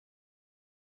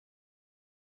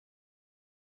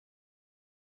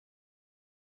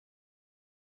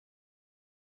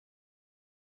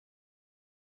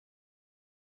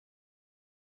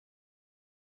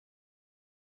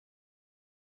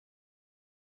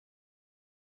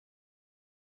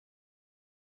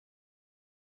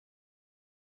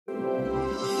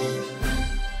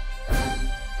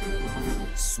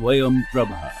Swayam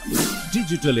Prabha.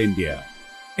 Digital India.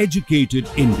 Educated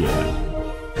India.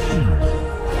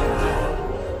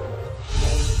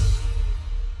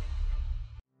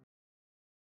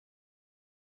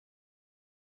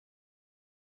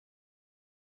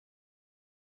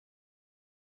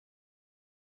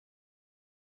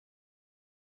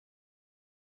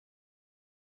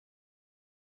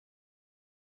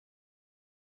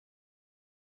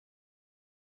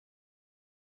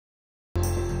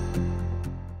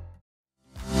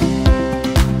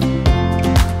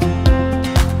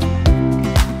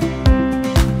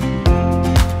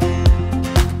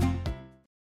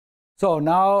 So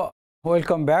now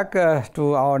welcome back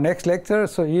to our next lecture.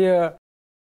 So here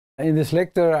in this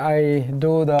lecture I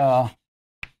do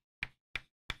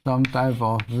some type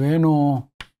of WENO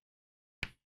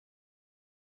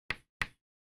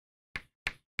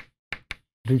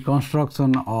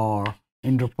reconstruction or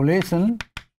interpolation.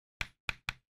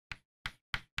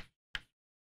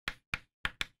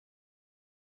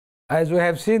 As we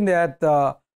have seen that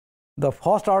the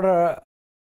first order,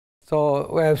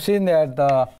 so we have seen that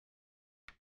the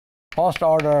first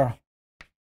order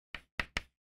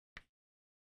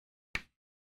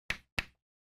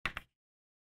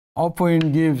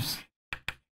oppoint gives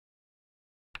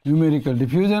numerical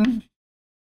diffusion.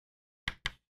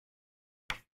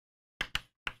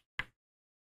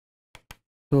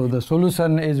 So the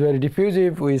solution is very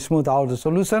diffusive, we smooth out the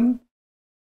solution.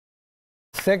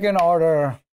 Second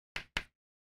order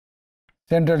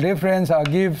central difference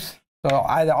gives, so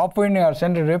either oppointing or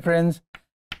central difference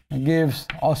gives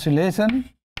oscillation.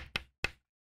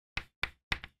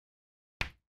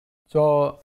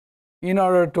 So in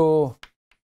order to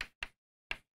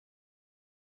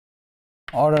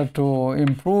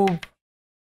improve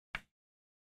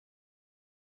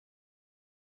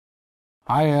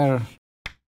higher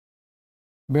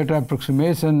better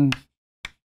approximation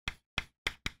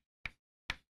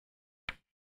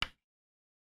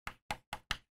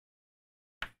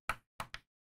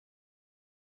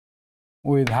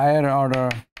with higher order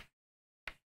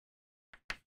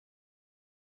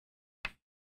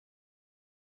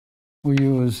we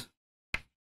use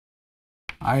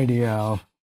idea of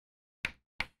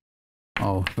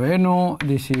WENO.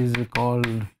 This is called,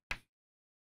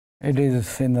 it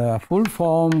is in the full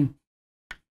form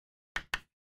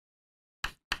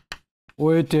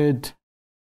weighted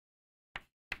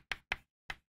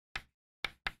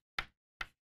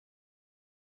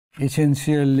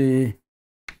essentially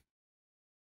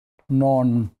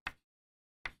non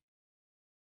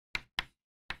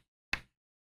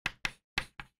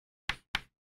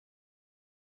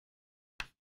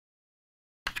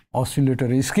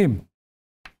oscillatory scheme.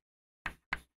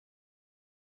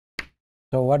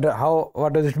 So what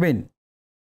does it mean?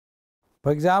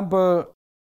 For example,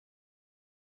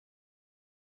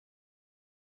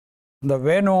 the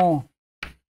WENO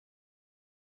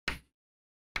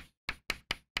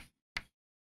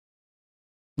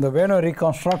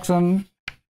reconstruction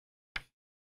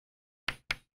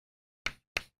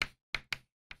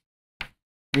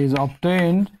is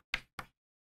obtained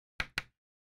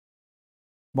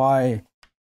by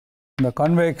the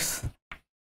convex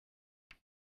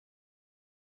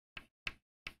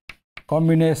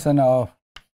combination of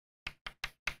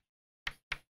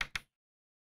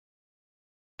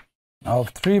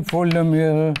three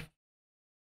polynomial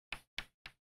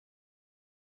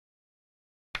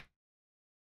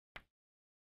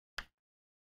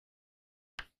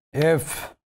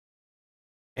f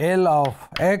L of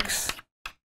x,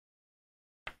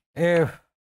 f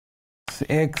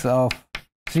x of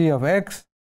c of x,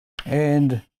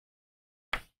 and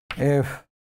f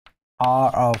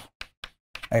r of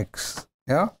x.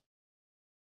 Yeah.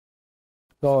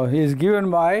 So he is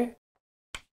given by,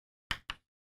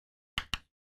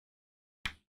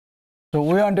 so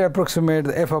we want to approximate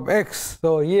the f of x.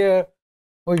 So here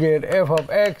we get f of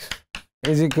x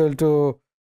is equal to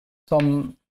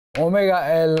some omega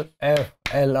L f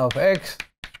L of x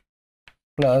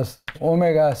plus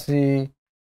omega c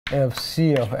f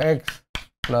c of x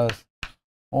plus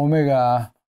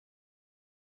omega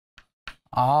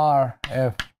r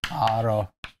f r of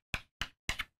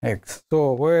x.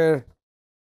 So where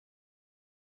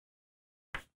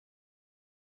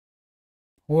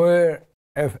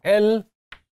fl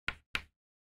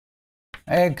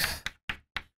x,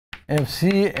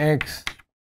 fc x,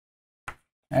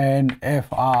 and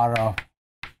fr of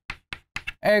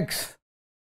x,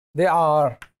 they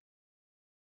are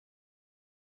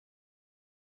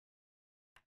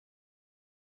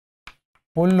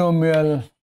polynomial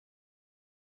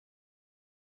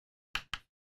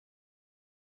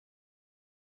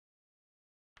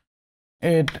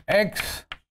at x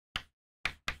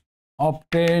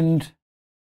obtained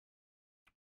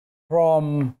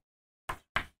from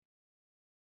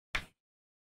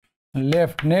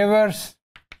left neighbors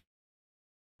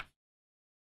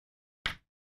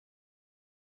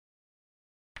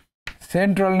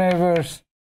central neighbors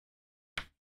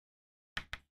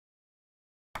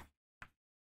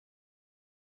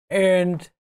and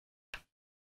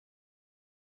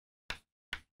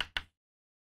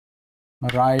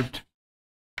right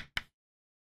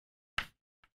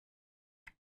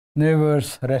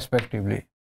neighbors respectively.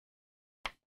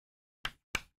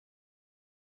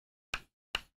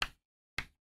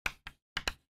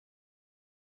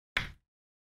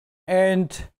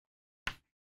 And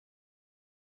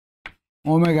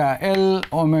omega L,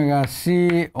 omega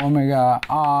C, omega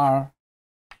R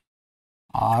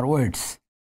are weights.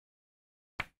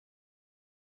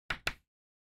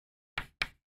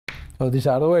 So these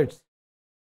are the weights.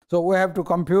 So we have to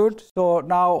compute. So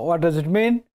now what does it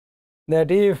mean? That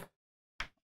if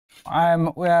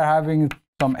we are having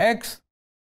some X,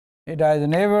 it has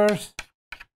neighbors.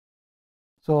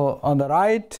 So on the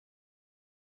right,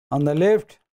 on the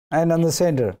left, and on the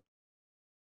center.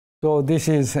 So this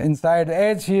is inside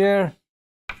H here.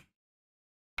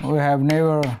 We have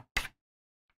neighbor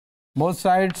both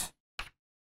sides.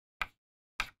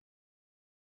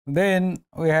 Then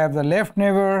we have the left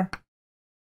neighbor.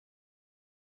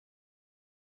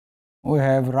 We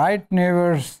have right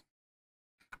neighbors.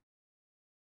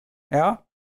 Yeah.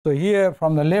 So here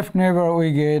from the left neighbor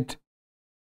we get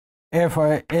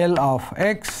FL of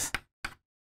X.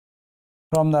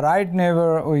 From the right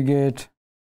neighbor we get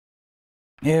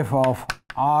F of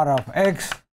R of X,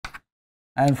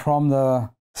 and from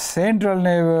the central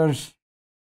neighbors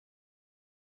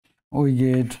we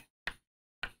get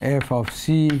F of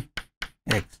C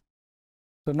X.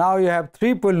 So now you have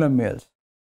three polynomials.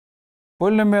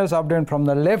 Polynomials obtained from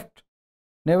the left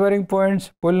neighboring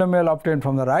points, polynomial obtained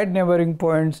from the right neighboring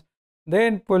points,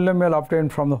 then polynomial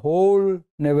obtained from the whole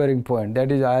neighboring point,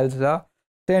 that is also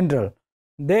central.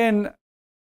 Then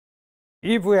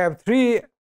if we have three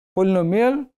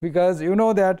polynomial, because you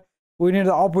know that we need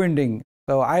the upwinding,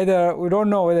 so either we don't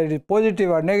know whether it is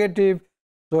positive or negative,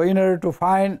 so in order to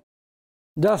find,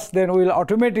 just then we will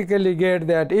automatically get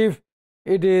that if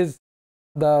it is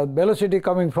the velocity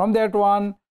coming from that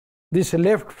one, this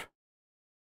left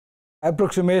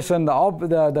approximation,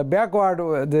 the backward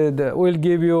will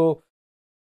give you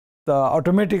the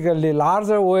automatically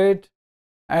larger weight,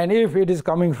 and if it is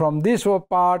coming from this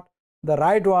part, the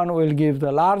right one will give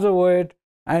the larger weight,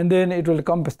 and then it will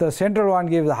compensate. The central one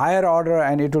gives the higher order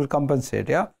and it will compensate.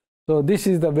 Yeah. So this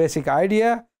is the basic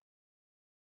idea.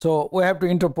 So we have to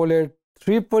interpolate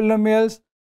three polynomials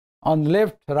on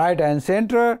left, right, and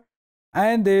center,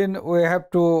 and then we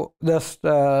have to just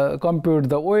compute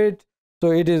the weight. So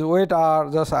it is weight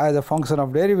are just as a function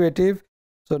of derivative.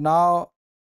 So now,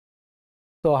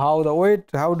 so how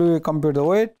do we compute the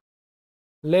weight?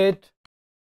 Let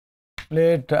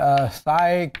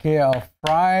psi k of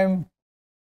prime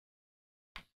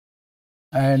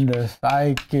and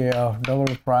psi k of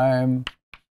double prime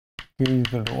k is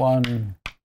equal to 1,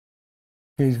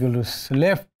 k is equal to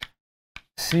left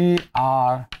C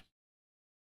R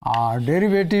are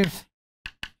derivatives.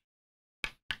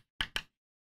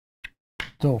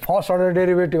 So first order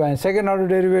derivative and second order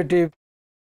derivative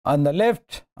on the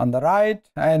left, on the right,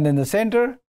 and in the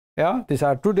center. Yeah, these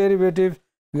are two derivatives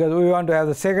because we want to have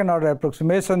the second order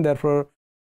approximation. Therefore,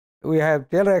 we have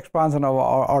Taylor expansion of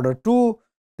order 2.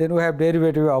 Then we have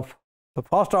derivative of the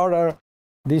first order.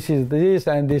 This is this,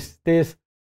 and this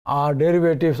are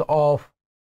derivatives of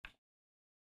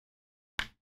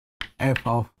f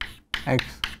of x.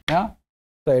 Yeah,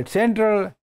 so it's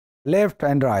central, left,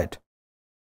 and right.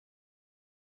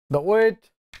 The weight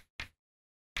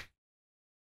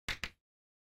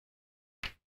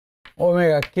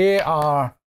omega k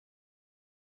are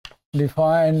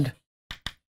defined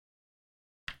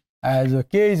as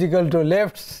k is equal to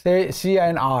left, say C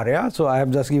and R. Yeah, so I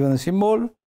have just given a symbol.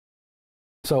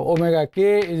 So omega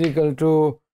k is equal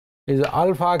to is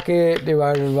alpha k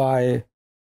divided by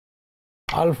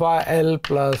alpha L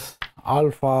plus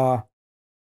alpha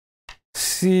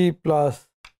C plus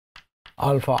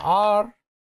alpha R,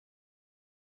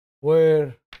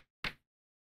 where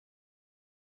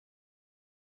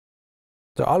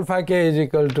so alpha k is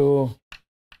equal to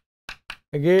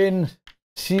again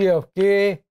C of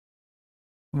k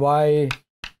by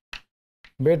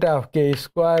beta of k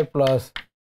square plus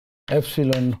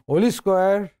epsilon whole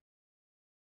square,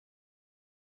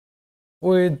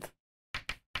 with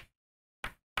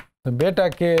the beta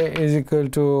k is equal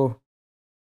to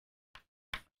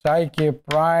psi k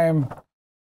prime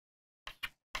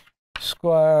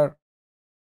square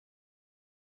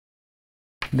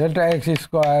delta x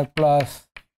square plus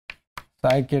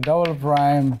psi k double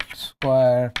prime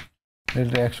square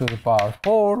delta x to the power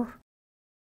 4.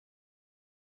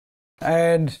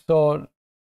 And so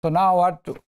now what?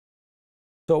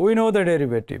 So we know the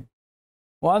derivative.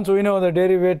 Once we know the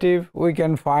derivative, we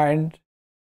can find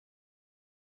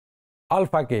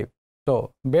alpha k.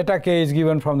 So beta k is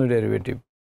given from the derivative.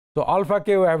 So alpha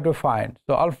k we have to find.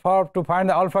 So to find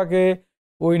the alpha k,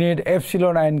 we need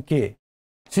epsilon and k,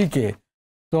 ck.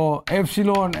 So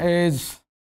epsilon is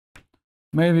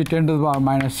maybe 10 to the power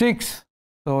minus 6.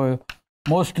 So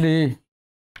mostly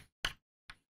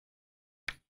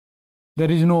there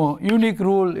is no unique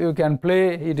rule you can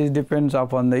play. It depends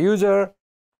upon the user.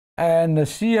 And the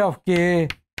c of k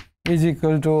is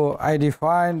equal to, I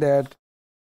define that.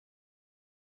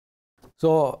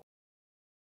 So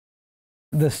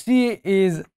the c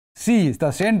is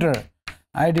the center.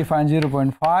 I define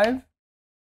 0.5.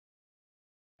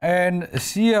 And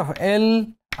c of L,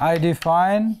 I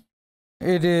define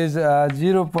it is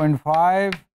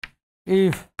 0.5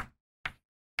 if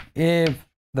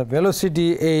the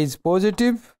velocity is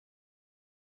positive,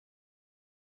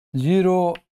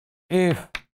 0 if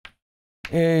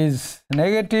A is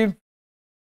negative,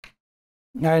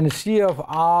 and C of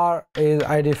R is,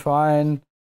 I define,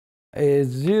 is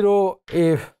 0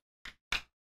 if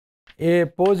A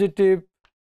positive,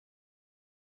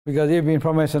 because if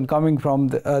information coming from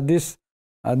this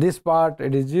part,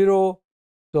 it is 0,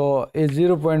 so is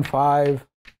 0.5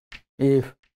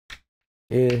 if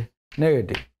A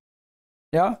negative.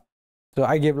 Yeah, so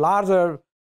I give larger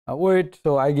weight,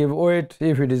 so I give weight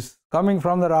if it is coming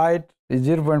from the right is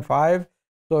 0.5,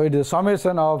 so it is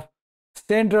summation of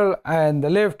central and the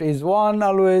left is 1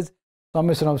 always,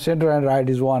 summation of central and right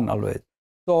is 1 always.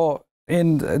 So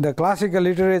in the classical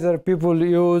literature, people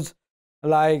use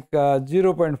like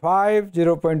 0.5, 0.25,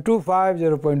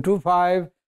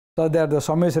 0.25, so that the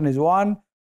summation is 1.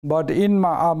 But in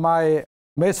my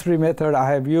Meshfree method,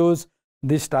 I have used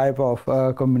this type of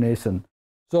combination.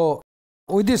 So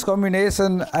with this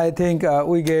combination, I think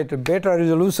we get better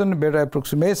resolution, better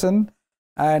approximation.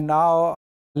 And now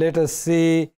let us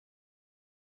see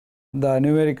the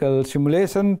numerical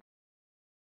simulation.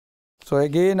 So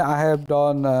again, I have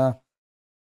done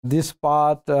this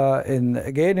part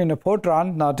again in a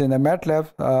Fortran, not in a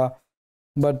MATLAB,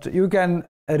 but you can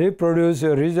reproduce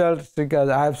your results because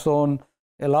I have shown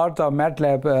a lot of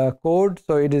MATLAB code,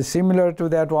 so it is similar to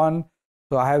that one.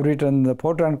 So I have written the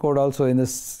Fortran code also in the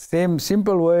same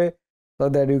simple way so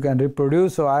that you can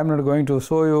reproduce. So I'm not going to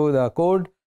show you the code,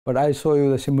 but I show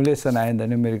you the simulation and the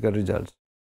numerical results.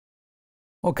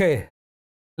 Okay,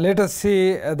 let us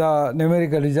see the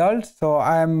numerical results. So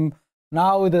I am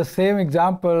now with the same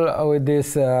example with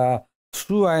this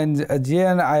SU and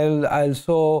GN. I'll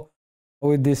show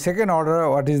with the second order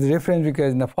what is the difference,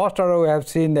 because in the first order we have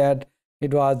seen that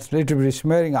it was little bit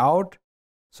smearing out.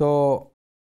 So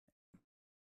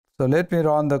let me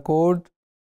run the code.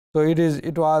 So I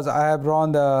have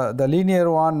run the linear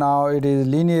one. Now it is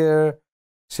linear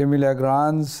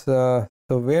simulacrons. So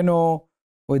WENO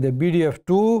with the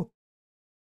BDF2.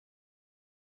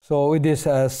 So with this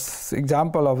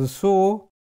example of the SU,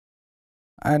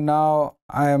 and now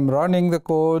I am running the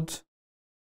code.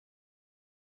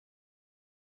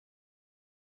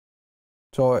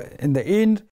 So in the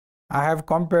end, I have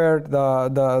compared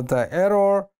the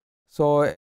error.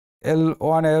 So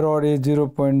L1 error is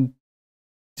 0.0,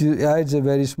 it's a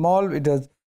very small, it has,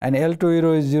 and L2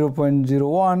 error is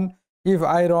 0.01. If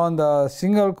I run the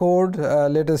single code,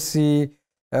 let us see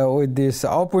with this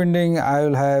upwinding, I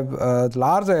will have a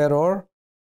larger error.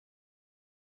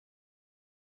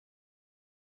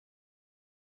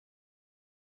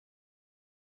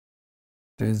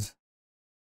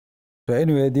 So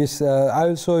anyway, this I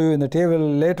will show you in the table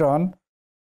later on.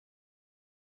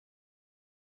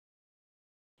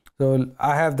 So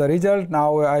I have the result.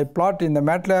 Now I plot in the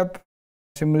MATLAB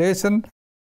simulation.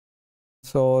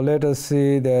 So let us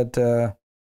see that the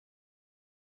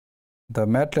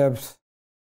MATLAB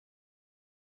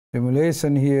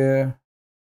simulation here.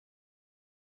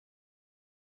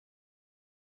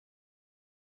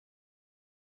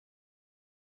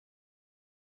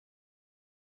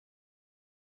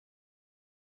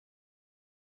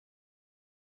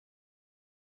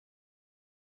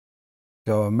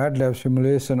 So MATLAB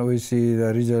simulation, we see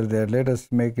the result there. Let us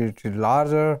make it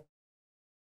larger.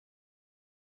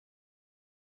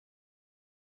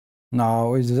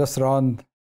 Now we just run.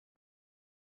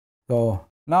 So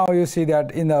now you see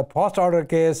that in the first order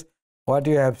case, what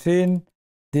you have seen,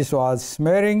 this was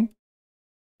smearing.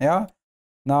 Yeah.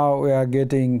 Now we are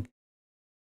getting,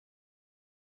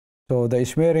 so the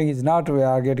smearing is not, we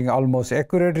are getting almost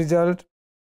accurate result.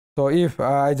 So if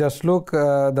I just look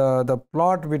the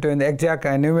plot between the exact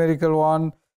and numerical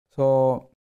one, so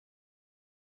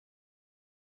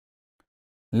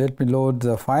let me load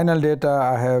the final data.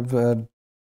 I have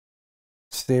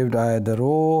saved the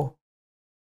row.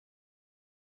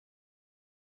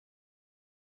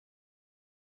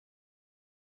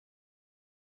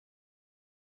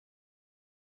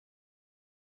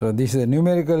 So this is the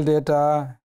numerical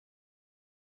data.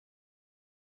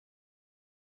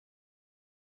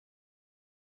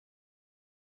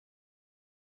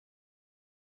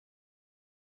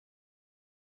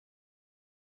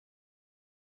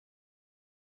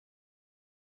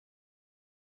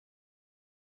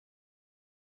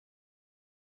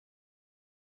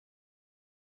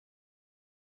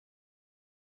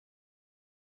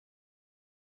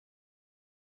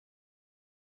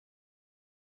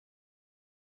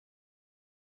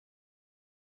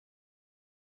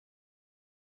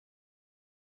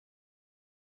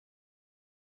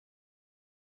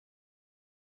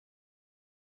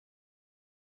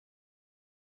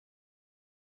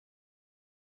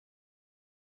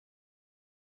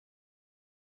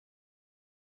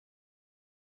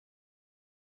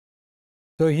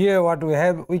 So here what we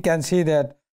have, we can see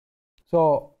that,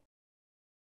 so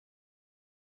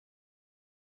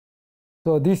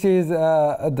this is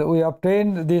we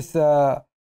obtained this, the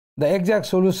exact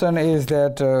solution is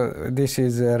that this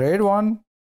is red one.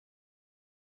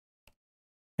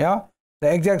 Yeah,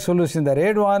 the exact solution the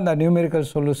red one, the numerical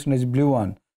solution is blue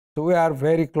one. So we are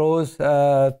very close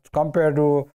compared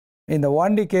to in the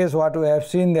 1D case. What we have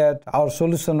seen that our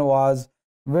solution was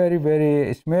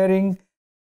very smearing.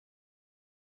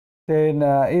 Then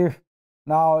if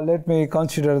now let me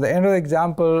consider the another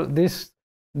example. This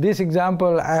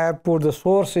example I have put the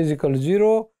source is equal to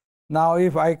 0. Now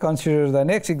if I consider the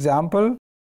next example,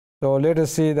 so let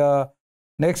us see the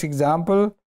next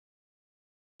example.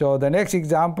 So the next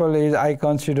example is I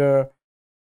consider,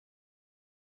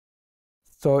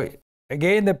 so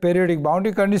again the periodic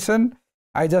boundary condition,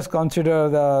 I just consider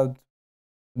the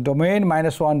domain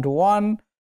 -1 to 1,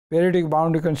 periodic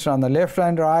boundary condition on the left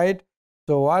and right.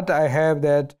 So what I have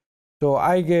that, so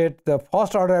I get the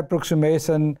first order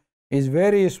approximation is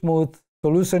very smooth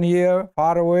solution here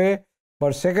far away,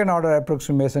 but second order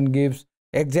approximation gives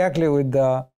exactly with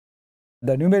the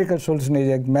numerical solution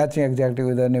is matching exactly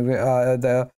with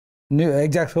the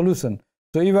exact solution.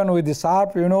 So even with the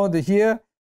sharp, you know, this is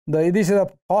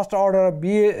the first order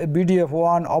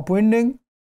BDF1 upwinding.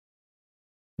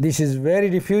 This is very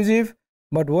diffusive,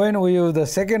 but when we use the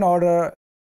second order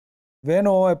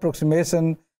WENO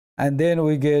approximation, and then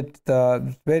we get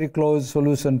the very close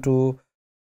solution to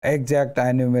exact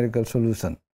and numerical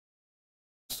solution.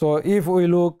 So if we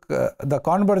look the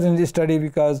convergence study,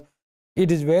 because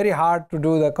it is very hard to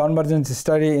do the convergence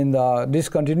study in the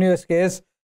discontinuous case,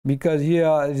 because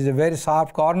here it is a very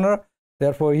sharp corner,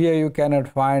 therefore here you cannot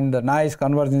find the nice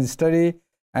convergence study.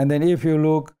 And then if you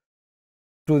look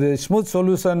to the smooth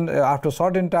solution, after a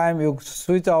certain time you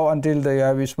switch out until you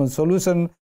have a smooth solution,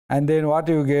 and then what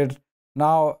you get,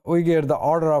 now we get the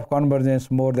order of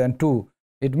convergence more than 2.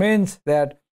 It means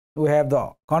that we have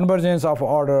the convergence of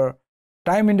order,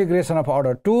 time integration of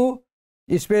order 2,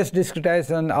 space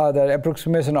discretization or the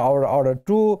approximation of order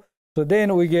 2. So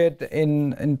then we get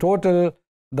in total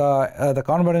the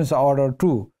convergence of order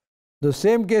 2. The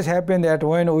same case happened that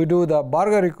when we do the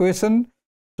Burger equation,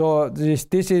 so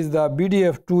this is the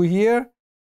BDF2 here,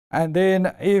 and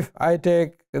then if I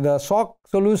take the shock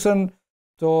solution,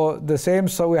 so the same,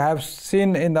 so we have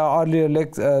seen in the earlier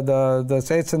the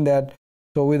session that,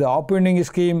 so with the upwinding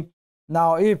scheme,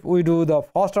 now if we do the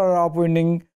first order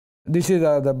upwinding, this is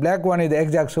the black one is the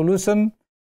exact solution.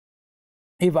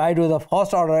 If I do the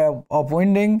first order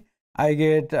upwinding, I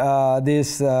get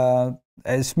this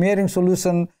smearing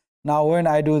solution. Now when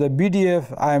I do the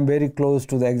BDF, I am very close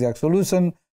to the exact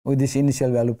solution with this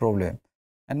initial value problem.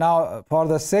 And now for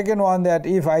the second one, that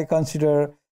if I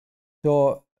consider,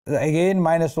 so again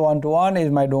 -1 to 1 is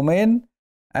my domain,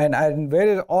 and I'm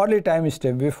very early time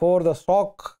step before the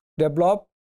shock develop,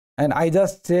 and I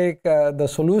just take the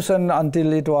solution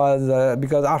until it was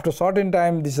because after certain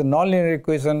time this is a nonlinear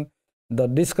equation, the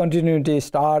discontinuity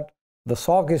start, the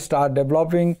shock start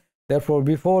developing. Therefore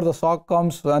before the shock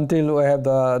comes, until we have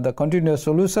the continuous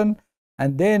solution,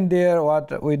 and then there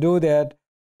what we do that,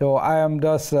 so I am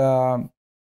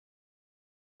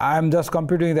just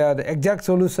computing the exact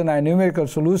solution and numerical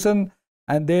solution,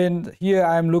 and then here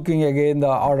I am looking again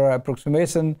the order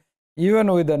approximation.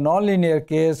 Even with the nonlinear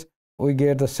case, we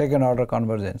get the second order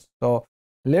convergence. So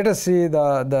let us see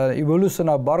the evolution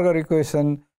of Burger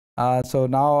equation. So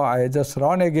now I just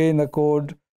run again the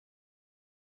code.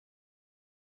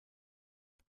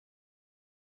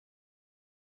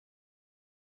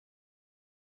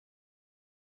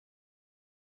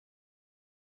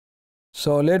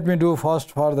 So let me do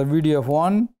first for the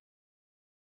VDF1.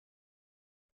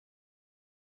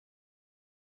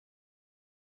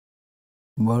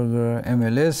 Burger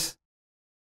MLS.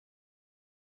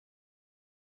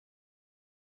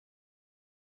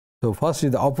 So first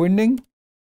is the upwinding.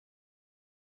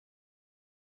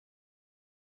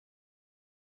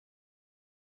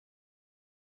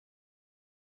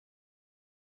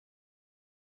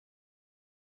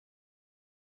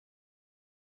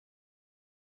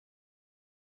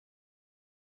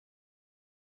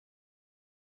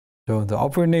 So the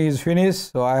upwinding is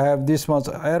finished. So I have this much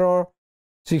error,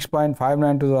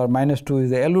 6.59 to the power -2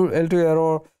 is the L2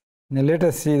 error. Now let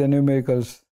us see the numerical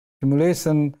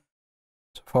simulation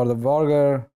for the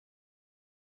burger.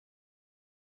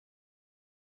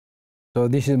 So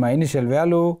this is my initial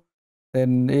value.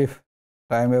 Then if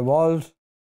time evolves,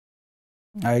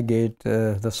 I get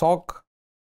the shock.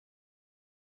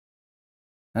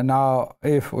 And now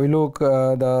if we look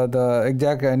the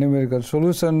exact numerical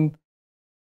solution,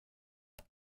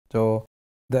 so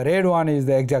the red one is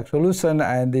the exact solution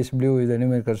and this blue is the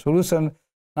numerical solution.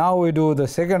 Now we do the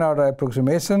second order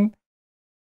approximation.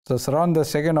 So surround the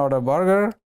second order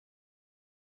burger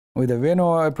with the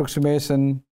WENO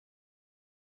approximation.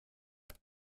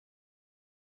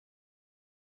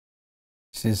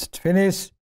 This is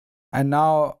finished. And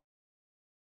now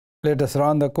let us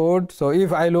run the code. So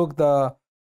if I look the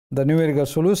numerical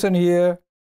solution here,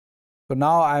 so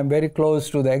now I am very close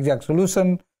to the exact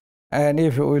solution. And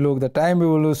if we look the time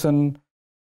evolution,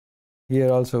 here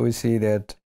also we see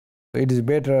that it is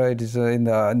better. It is in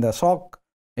the shock.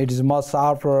 It is much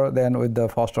sharper than with the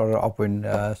first order upwind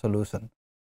solution.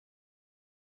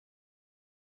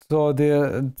 So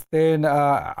then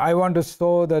I want to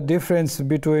show the difference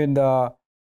between the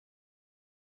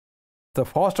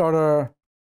first order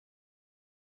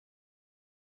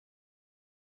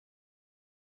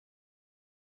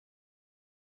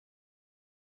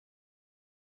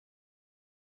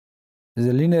is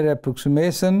a linear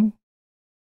approximation.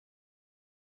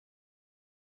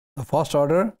 The first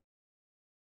order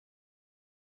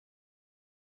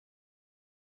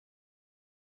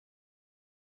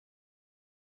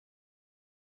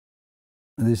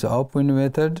this upwind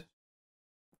method.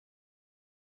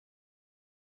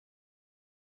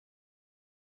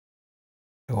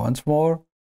 Once more,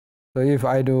 so if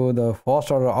I do the first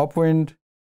order upwind,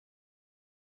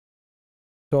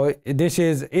 so this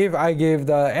is if I give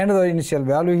the another initial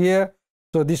value here.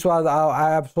 So this was I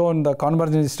have shown the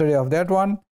convergence study of that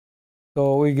one. So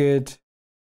we get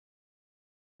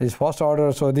this first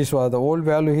order. So this was the old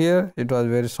value here. It was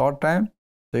very short time.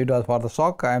 So it was for the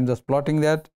shock. I am just plotting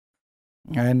that.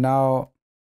 And now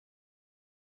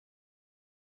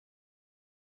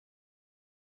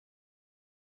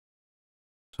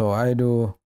so I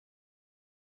do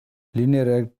linear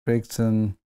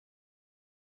regression,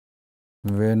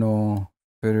 WENO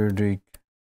periodic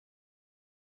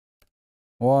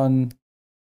 1.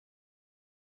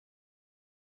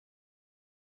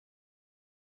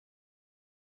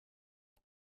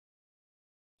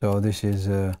 So this is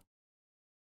the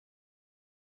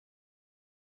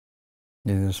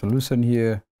solution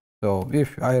here. So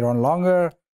if I run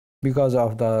longer, because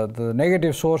of the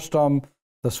negative source term,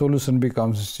 the solution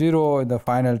becomes 0 in the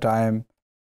final time.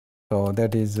 So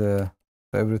that is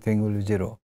everything will be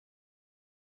 0.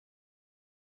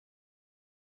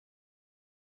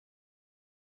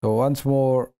 So once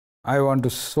more, I want to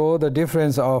show the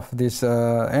difference of this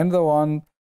another one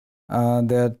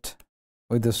that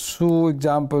with the shoe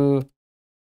example.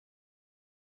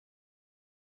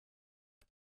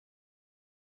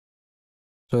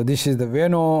 So this is the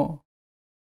WENO.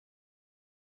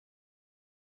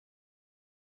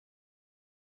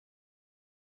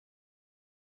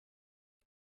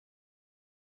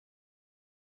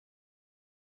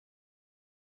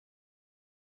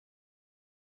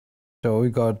 So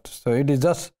we got, so it is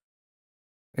just,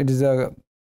 it is a,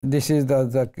 this is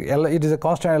it is a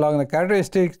constant along the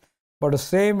characteristics, but the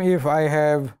same if I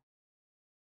have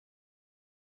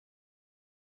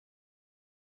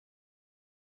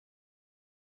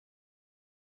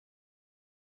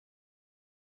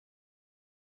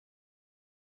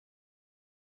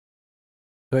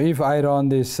so if I run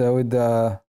this with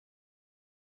the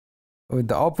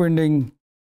upwinding,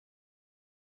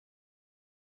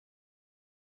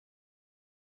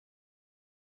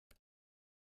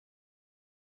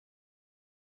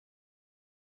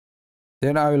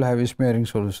 then I will have a smearing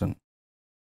solution.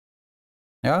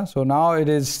 Yeah, so now it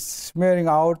is smearing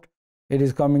out, it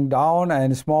is coming down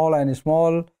and small and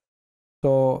small.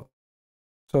 So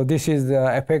this is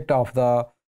the effect of the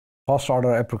first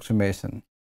order approximation.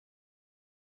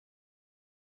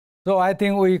 So I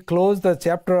think we close the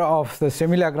chapter of the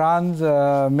semi-Lagrange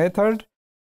method.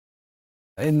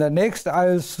 In the next, I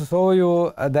will show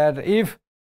you that if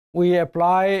we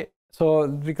apply, so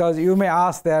because you may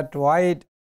ask that why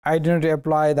I didn't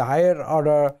apply the higher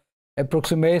order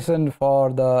approximation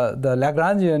for the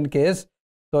Lagrangian case.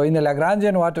 So in the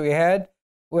Lagrangian, what we had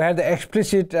the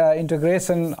explicit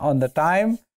integration on the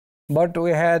time, but we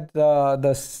had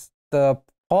the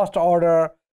first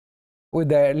order with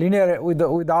the linear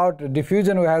without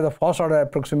diffusion. We have the first order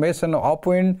approximation of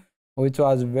upwind, which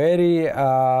was very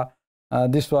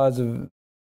this was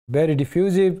very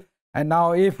diffusive. And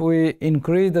now if we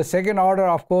increase the second order,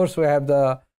 of course we have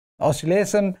the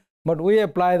oscillation, but we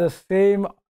apply the same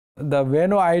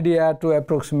WENO idea to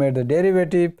approximate the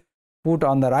derivative, put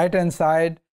on the right hand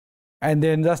side, and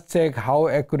then just check how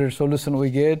accurate solution we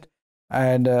get.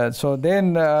 And so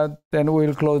then we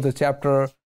will close the chapter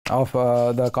of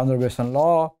the conservation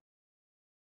law.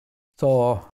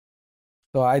 So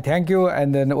I thank you,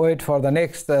 and then wait for the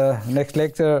next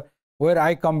lecture, where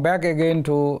I come back again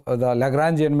to the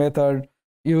Lagrangian method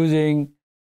using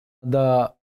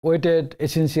the weighted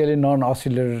essentially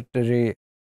non-oscillatory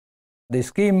the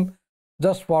scheme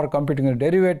just for computing a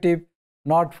derivative,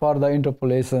 not for the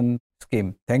interpolation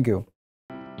scheme. Thank you.